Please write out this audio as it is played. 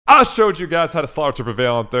I showed you guys how to Slaughter to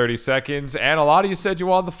Prevail in 30 seconds, and a lot of you said you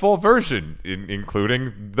wanted the full version,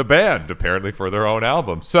 including the band, apparently for their own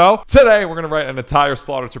album. So, today we're going to write an entire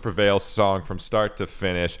Slaughter to Prevail song from start to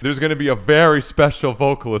finish. There's going to be a very special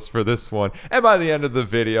vocalist for this one, and by the end of the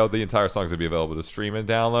video, the entire song's going to be available to stream and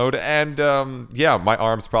download, and yeah, my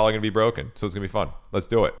arm's probably going to be broken, so it's going to be fun. Let's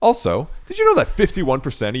do it. Also, did you know that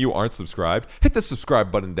 51% of you aren't subscribed? Hit the subscribe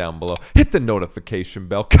button down below. Hit the notification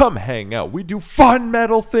bell. Come hang out. We do fun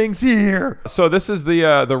metal things here. So this is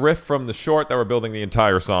the riff from the short that we're building the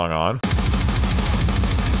entire song on.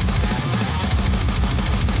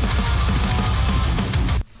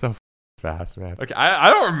 It's so fast, man. Okay, I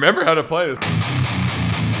don't remember how to play this.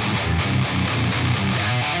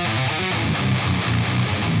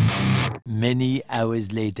 Many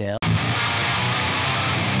hours later.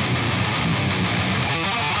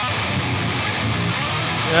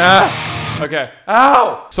 Yeah. Okay.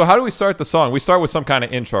 Ow! So how do we start the song? We start with some kind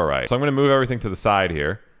of intro, right? So I'm gonna move everything to the side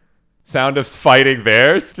here. Sound of fighting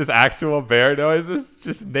bears. Just actual bear noises.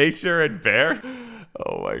 Just nature and bears.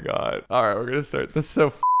 Oh my god. All right, we're gonna start. This is so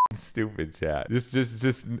f***ing stupid, chat.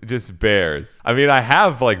 Just bears. I mean, I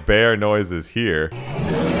have like bear noises here.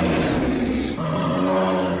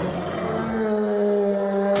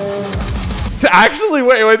 Actually,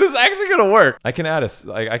 wait, this is actually gonna work. I can add a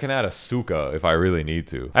suka if I really need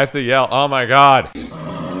to. I have to yell, oh my god.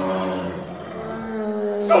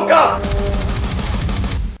 Suka!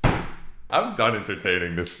 I'm done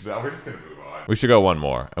entertaining this. We're just gonna move on. We should go one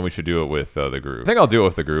more, and we should do it with the groove. I think I'll do it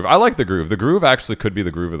with the groove. I like the groove. The groove actually could be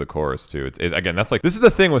the groove of the chorus too. Again, that's like, this is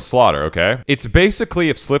the thing with Slaughter, okay? It's basically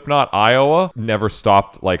if Slipknot Iowa never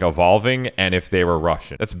stopped like evolving, and if they were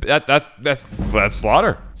Russian. That's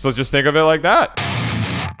Slaughter. So just think of it like that.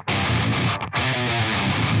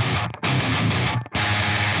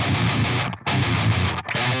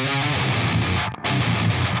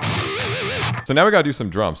 So now we gotta do some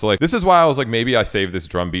drums. So like, this is why I was like, maybe I save this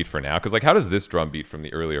drum beat for now. Cause like, how does this drum beat from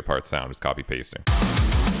the earlier part sound? Just copy pasting.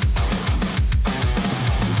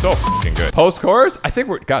 So f***ing good. Post chorus? I think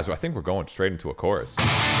we're going straight into a chorus.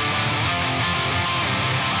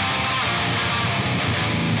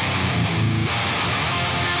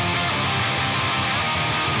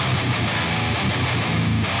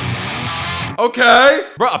 Okay.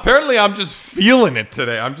 Bro, apparently I'm just feeling it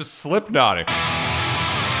today. I'm just slipknotting.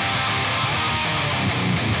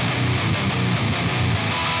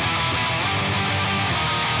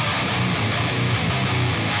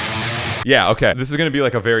 Yeah, okay. This is gonna be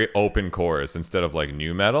like a very open chorus instead of like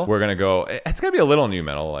new metal. We're gonna go, it's gonna be a little new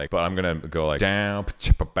metal like, but I'm gonna go like down,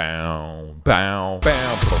 bow, bow, bow,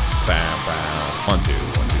 bow, 1, 2,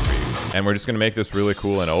 1, 2, 3. And we're just gonna make this really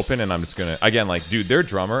cool and open, and I'm just gonna, again, like, dude, their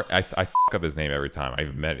drummer, I f up his name every time.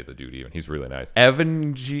 I've met the dude even. He's really nice.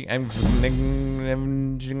 Evan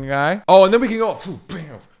guy. Oh, and then we can go,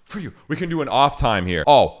 bam, for you. We can do an off time here.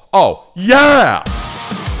 Oh, yeah!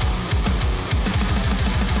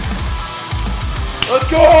 Let's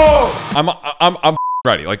go! I'm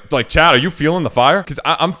ready. Like, Chad, are you feeling the fire? Cause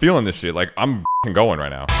I'm feeling this shit. Like, I'm going right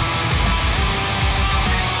now.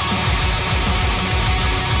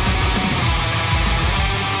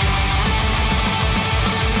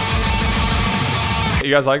 You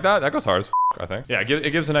guys like that? That goes hard as f, I think. Yeah,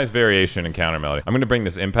 it gives a nice variation in counter melody. I'm gonna bring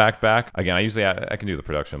this impact back. Again, I can do the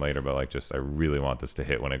production later, but like, I really want this to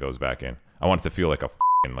hit when it goes back in. I want it to feel like a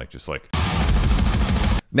f***ing, like, just like.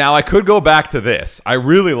 Now, I could go back to this. I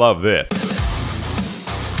really love this.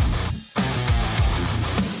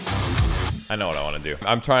 I know what I want to do.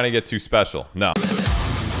 I'm trying to get too special. No.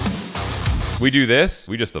 We do this,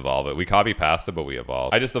 we just evolve it. We copy past it, but we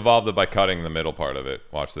evolve. I just evolved it by cutting the middle part of it.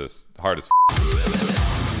 Watch this. Hard as f.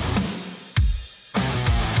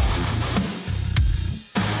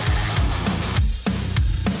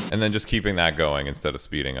 And then just keeping that going instead of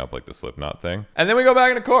speeding up like the Slipknot thing. And then we go back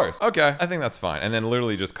into chorus. Okay, I think that's fine. And then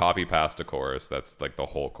literally just copy past a chorus. That's like the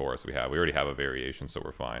whole chorus we have. We already have a variation, so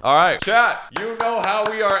we're fine. All right, chat, you know how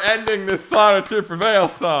we are ending this Slaughter to Prevail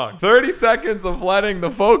song. 30 seconds of letting the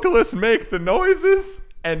vocalist make the noises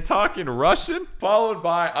and talk in Russian, followed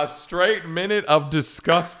by a straight minute of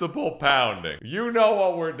disgustable pounding. You know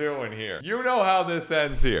what we're doing here. You know how this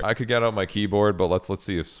ends here. I could get out my keyboard, but let's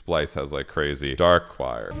see if Splice has like crazy dark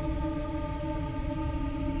choir.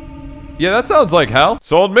 Yeah, that sounds like hell.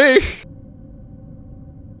 Sold me.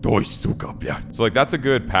 So like, that's a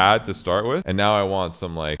good pad to start with. And now I want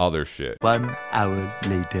some like other shit. 1 hour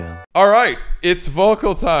later. All right, it's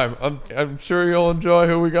vocal time. I'm sure you'll enjoy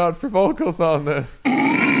who we got for vocals on this.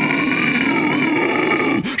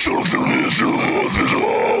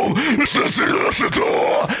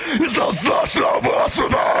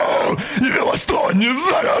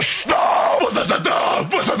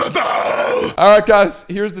 Alright guys,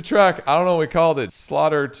 here's the track. I don't know what we called it.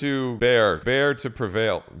 Slaughter to Bear. Bear to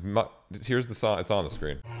Prevail. Here's the song. It's on the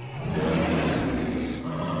screen.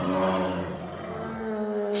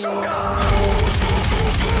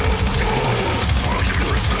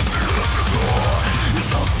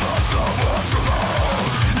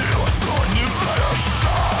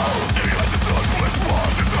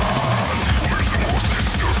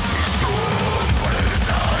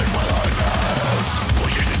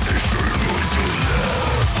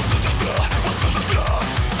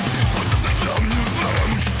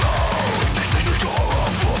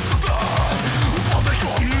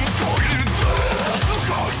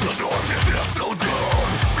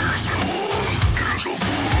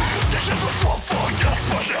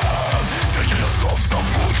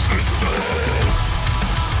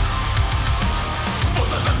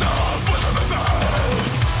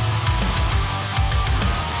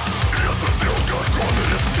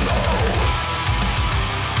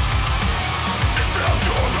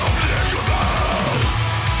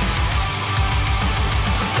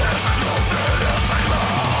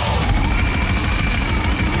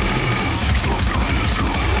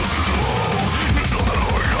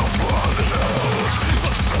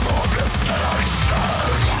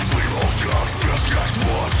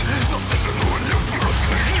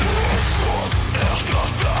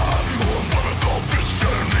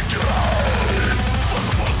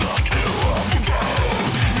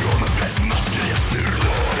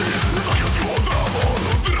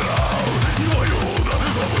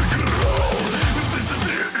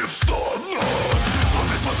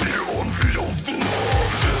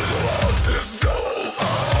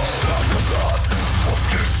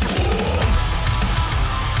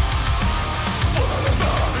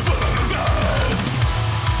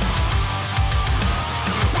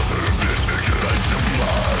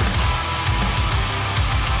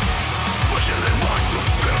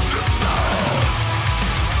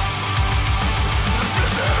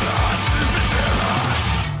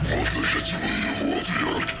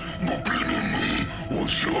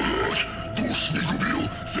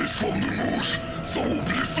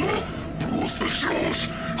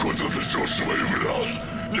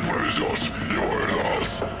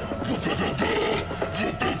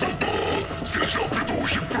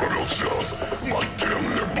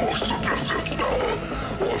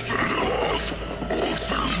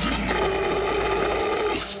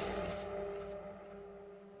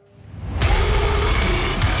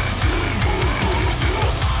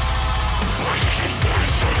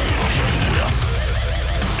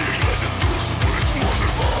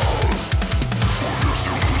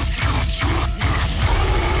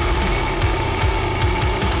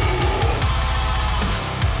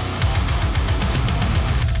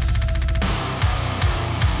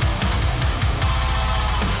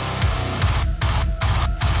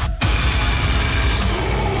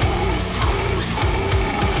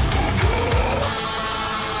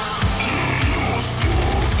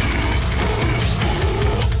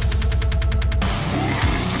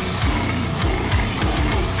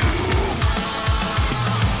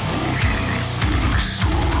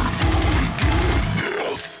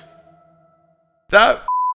 That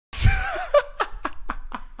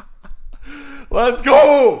let's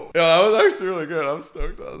go! Yeah, that was actually really good. I'm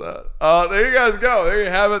stoked on that. There you guys go. There you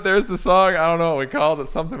have it. There's the song. I don't know what we called it.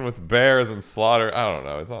 Something with bears and slaughter. I don't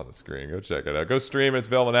know. It's on the screen. Go check it out. Go stream it. It's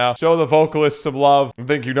available now. Show the vocalists some love. I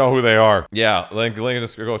think you know who they are. Yeah, link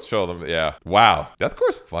just go show them. Yeah. Wow.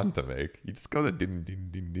 Deathcore's fun to make. You just go to din din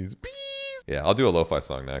din din. Yeah, I'll do a lo-fi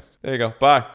song next. There you go. Bye.